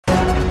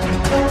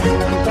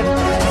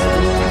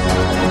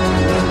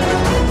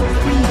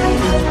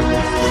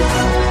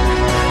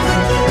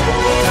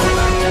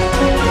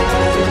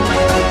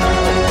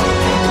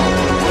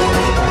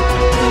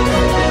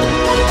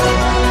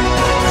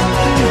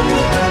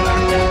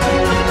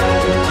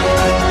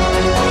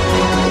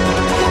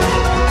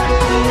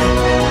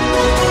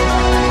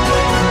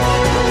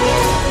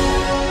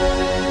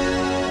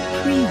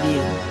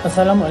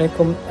Assalamu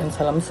alaykum and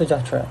salam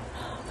sejahtera.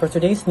 For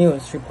today's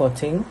news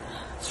reporting,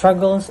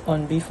 struggles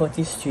on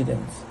B40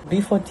 students.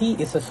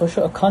 B40 is a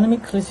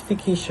socio-economic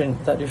classification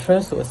that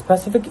refers to a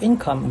specific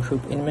income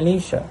group in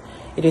Malaysia.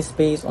 It is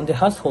based on the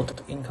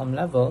household income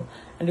level,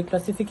 and the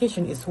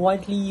classification is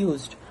widely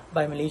used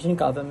by Malaysian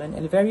government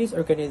and various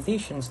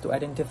organizations to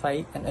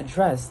identify and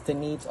address the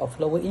needs of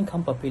lower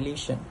income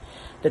population.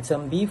 The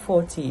term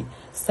B40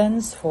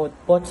 stands for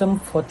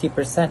bottom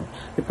 40%,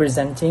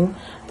 representing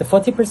the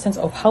 40%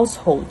 of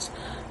households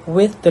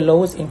with the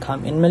lowest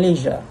income in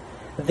Malaysia.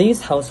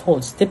 These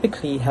households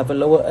typically have a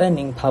lower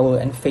earning power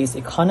and face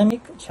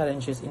economic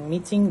challenges in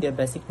meeting their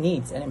basic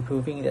needs and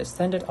improving their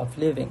standard of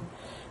living.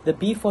 The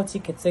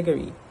B40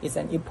 category is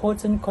an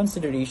important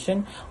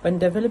consideration when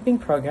developing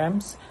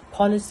programs,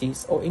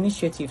 policies, or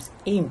initiatives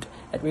aimed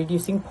at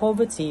reducing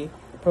poverty,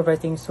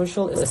 providing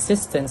social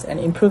assistance,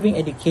 and improving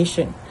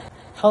education,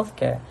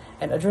 healthcare,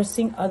 and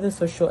addressing other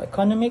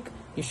socio-economic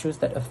issues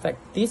that affect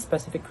this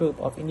specific group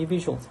of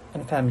individuals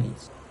and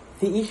families.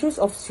 The issues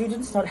of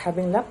students not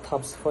having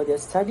laptops for their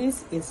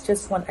studies is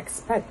just one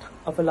aspect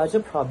of a larger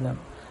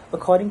problem.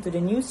 According to the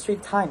New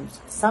Straits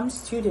Times, some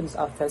students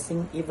are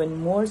facing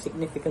even more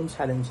significant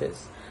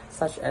challenges,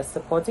 such as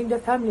supporting their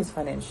families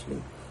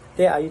financially.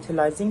 They are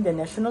utilizing the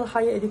National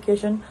Higher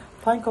Education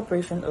Fund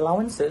Corporation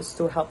allowances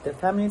to help their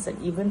families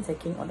and even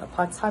taking on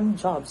part-time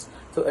jobs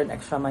to earn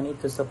extra money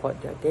to support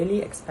their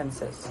daily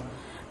expenses.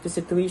 The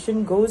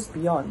situation goes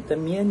beyond the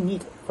mere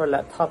need for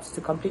laptops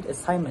to complete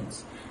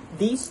assignments.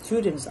 These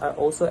students are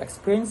also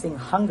experiencing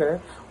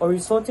hunger or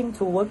resorting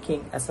to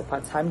working as a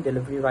part-time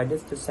delivery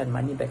riders to send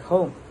money back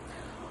home.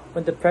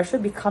 When the pressure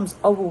becomes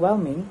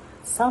overwhelming,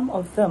 some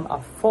of them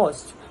are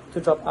forced to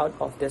drop out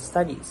of their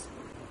studies.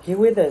 Here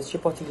with us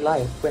reporting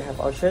live, we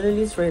have our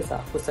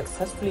Shaireza, who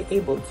successfully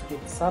able to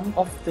get some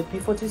of the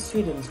B40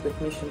 students with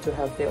mission to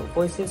have their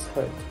voices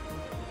heard.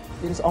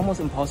 It is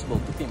almost impossible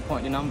to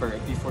pinpoint the number of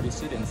B40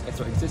 students as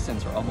their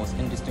existence are almost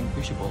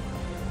indistinguishable.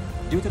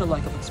 Due to the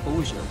lack of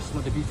exposure, some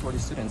of the B40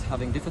 students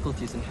having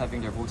difficulties in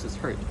having their voices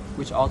heard,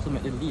 which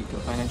ultimately lead to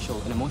financial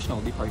and emotional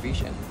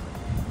deprivation.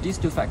 These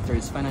two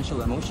factors,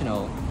 financial and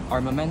emotional,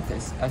 are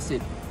momentous as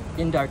it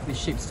indirectly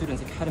shapes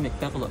students' academic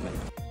development.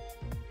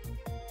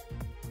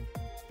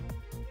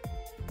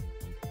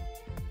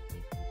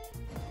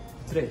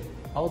 Today,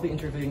 I'll be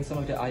interviewing some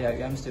of the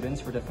IIM students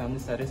for the family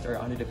status that are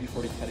under the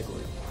B40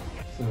 category.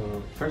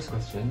 So, first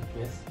question.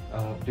 Yes.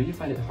 Do you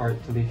find it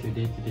hard to live your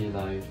day-to-day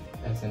life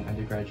as an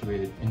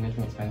undergraduate in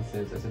managing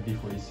expenses as a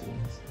B40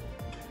 student?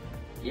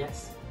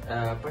 Yes.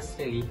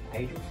 Personally,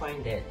 I do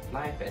find that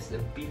life as a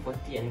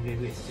B40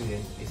 undergraduate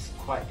student is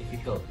quite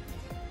difficult.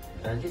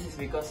 This is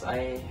because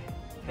I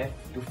have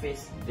to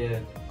face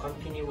the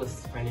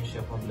continuous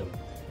financial problem.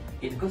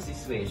 It goes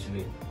this way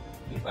actually.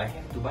 If I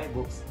have to buy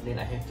books, then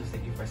I have to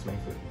sacrifice my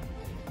food.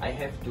 I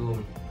have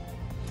to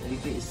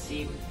repeat the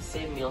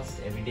same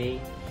meals every day.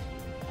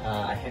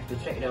 I have to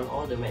track down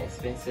all my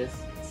expenses,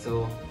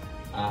 so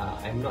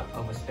I'm not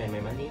overspend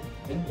my money.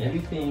 Do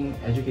you think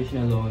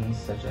educational loans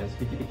such as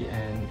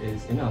PTPTN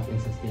is enough in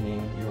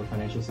sustaining your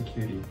financial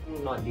security?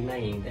 I'm not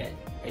denying that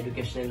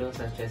educational loans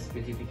such as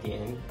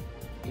PTPTN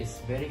is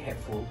very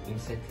helpful in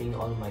settling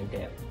all my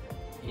debt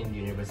in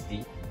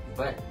university.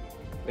 But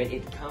when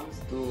it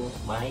comes to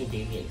my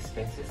daily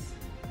expenses,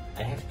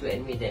 I have to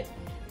admit that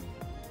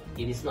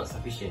it is not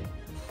sufficient.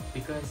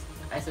 Because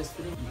as a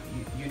student,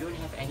 you don't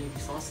have any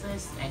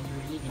resources and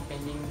you're really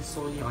depending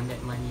solely on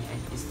that money, and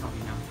it's not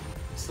enough.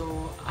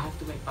 So I have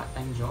to make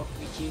part-time job,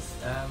 which is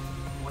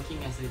working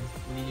as a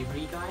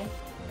delivery guy.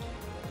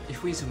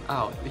 If we zoom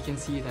out, we can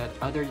see that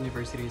other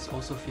universities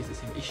also face the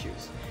same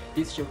issues.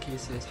 This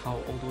showcases how,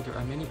 although there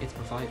are many aids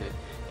provided,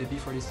 the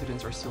B40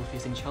 students are still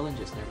facing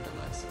challenges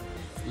nevertheless.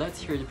 Let's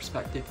hear the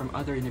perspective from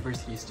other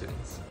university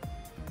students.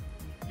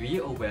 Are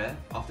you aware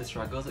of the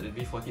struggles that the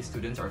B40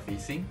 students are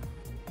facing?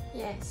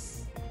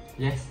 Yes.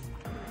 Yes.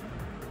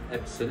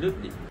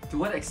 Absolutely. To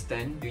what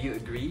extent do you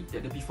agree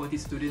that the B40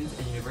 students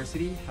in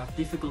university have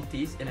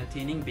difficulties in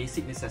attaining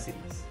basic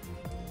necessities?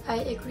 I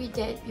agree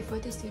that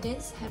B40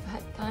 students have a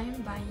hard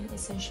time buying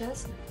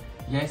essentials.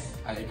 Yes,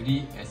 I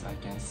agree, as I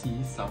can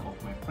see some of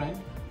my friends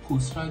who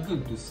struggle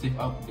to save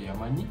up their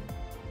money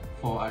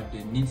for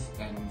other needs,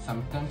 and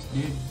sometimes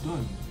they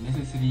don't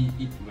necessarily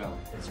eat well.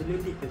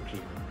 Absolutely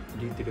agree.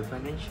 Due to the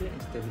financial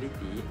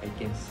instability, I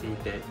can say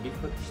that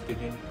B40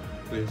 students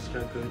will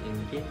struggle in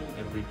gaining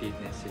everyday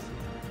necessities.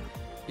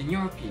 In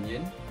your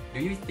opinion, do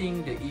you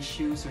think the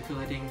issues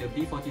circulating the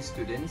B40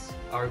 students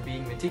are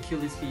being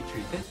meticulously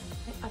treated?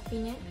 In my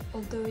opinion,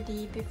 although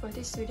the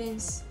B40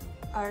 students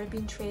are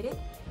being treated,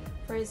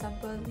 for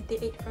example, with the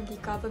aid from the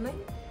government,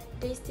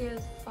 they still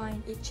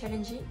find it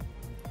challenging,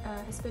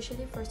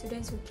 especially for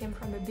students who came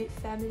from a big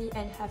family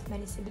and have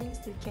many siblings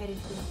to carry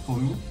to. For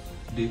me,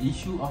 the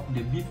issue of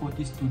the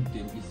B40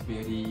 student is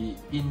very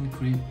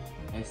incorrect,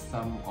 as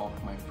some of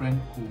my friends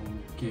who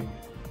came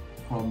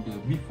from the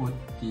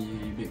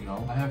B40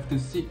 background, I have to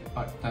seek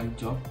part-time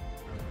job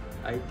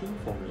I think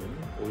for me,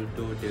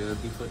 although the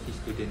B40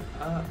 students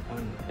are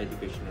on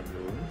educational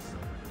loans,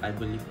 I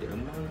believe the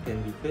amount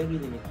can be very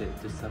limited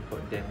to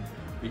support them,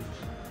 which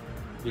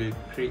will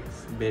create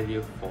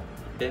barrier for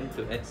them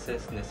to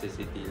access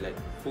necessities like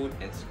food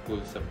and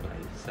school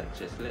supplies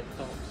such as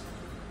laptops,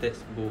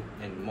 textbook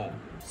and more.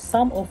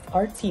 Some of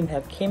our team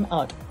have came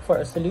out for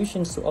a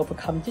solutions to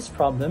overcome these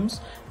problems.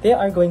 They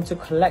are going to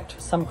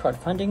collect some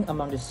crowdfunding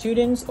among the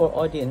students or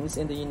audience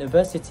in the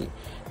university.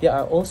 They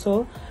are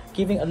also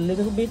giving a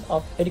little bit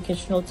of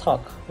educational talk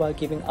while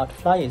giving out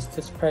flyers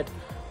to spread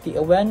the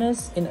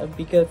awareness in a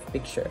bigger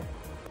picture.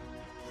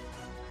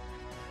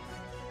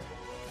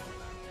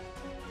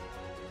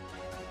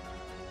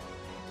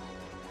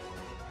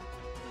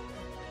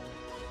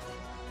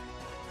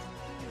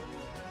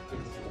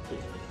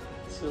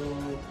 So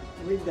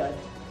with that,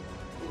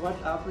 what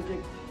our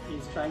project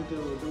is trying to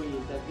do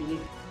is that we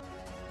need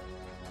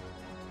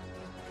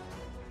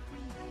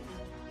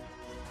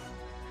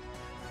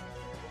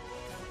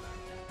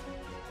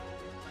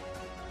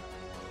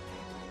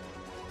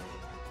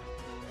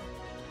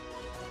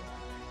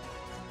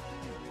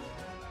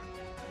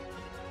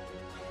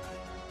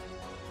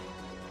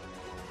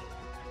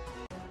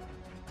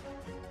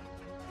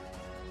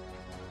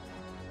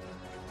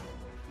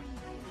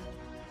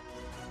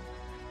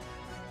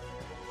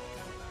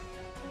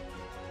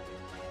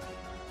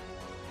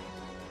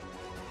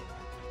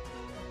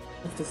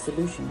Of the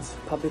solutions,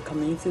 public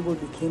community will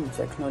be keen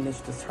to acknowledge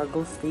the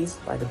struggles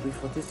faced by the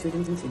B40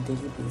 students on a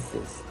daily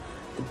basis.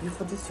 The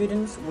B40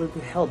 students will be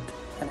helped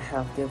and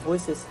have their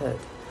voices heard,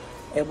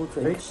 able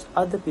to encourage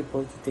other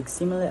people to take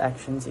similar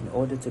actions in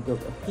order to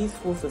build a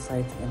peaceful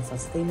society and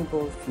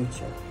sustainable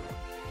future.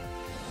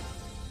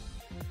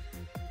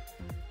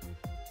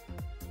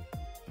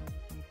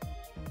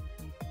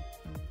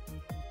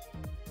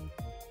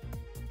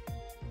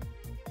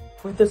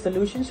 With the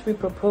solutions we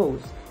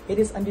propose, it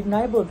is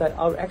undeniable that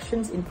our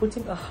actions in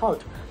putting a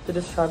halt to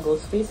the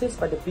struggles faced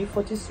by the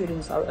B40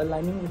 students are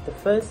aligning with the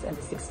first and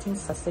the 16th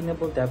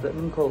Sustainable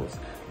Development Goals.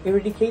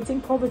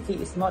 Eradicating poverty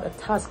is not a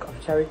task of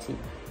charity,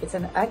 it's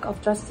an act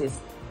of justice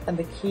and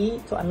the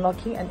key to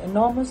unlocking an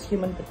enormous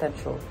human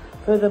potential.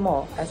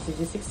 Furthermore,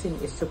 SDG 16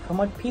 is to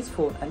promote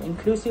peaceful and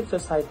inclusive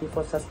society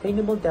for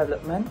sustainable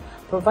development,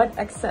 provide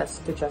access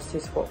to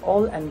justice for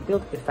all and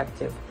build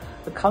effective,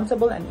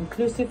 accountable and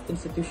inclusive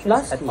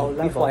institutions at all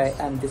levels. Before I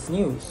end this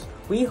news,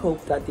 we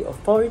hope that the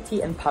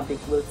authority and public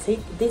will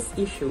take this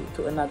issue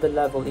to another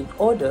level in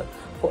order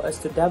for us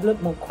to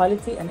develop more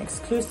quality and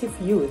exclusive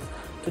youth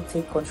to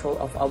take control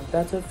of our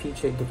better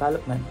future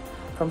development.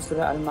 From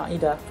Surah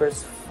Al-Ma'idah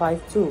verse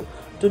 5-2,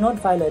 do not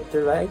violate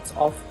the rights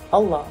of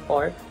Allah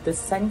or the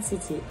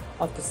sanctity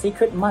of the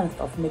sacred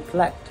month of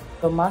neglect,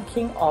 the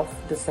marking of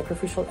the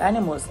sacrificial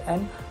animals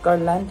and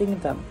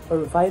garlanding them,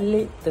 or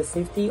violate the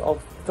safety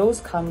of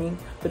those coming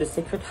to the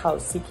sacred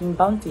house seeking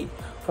bounty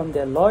from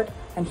their Lord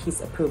and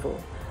His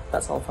approval.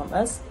 That's all from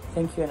us.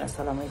 Thank you and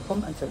Assalamu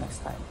alaykum. Until next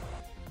time.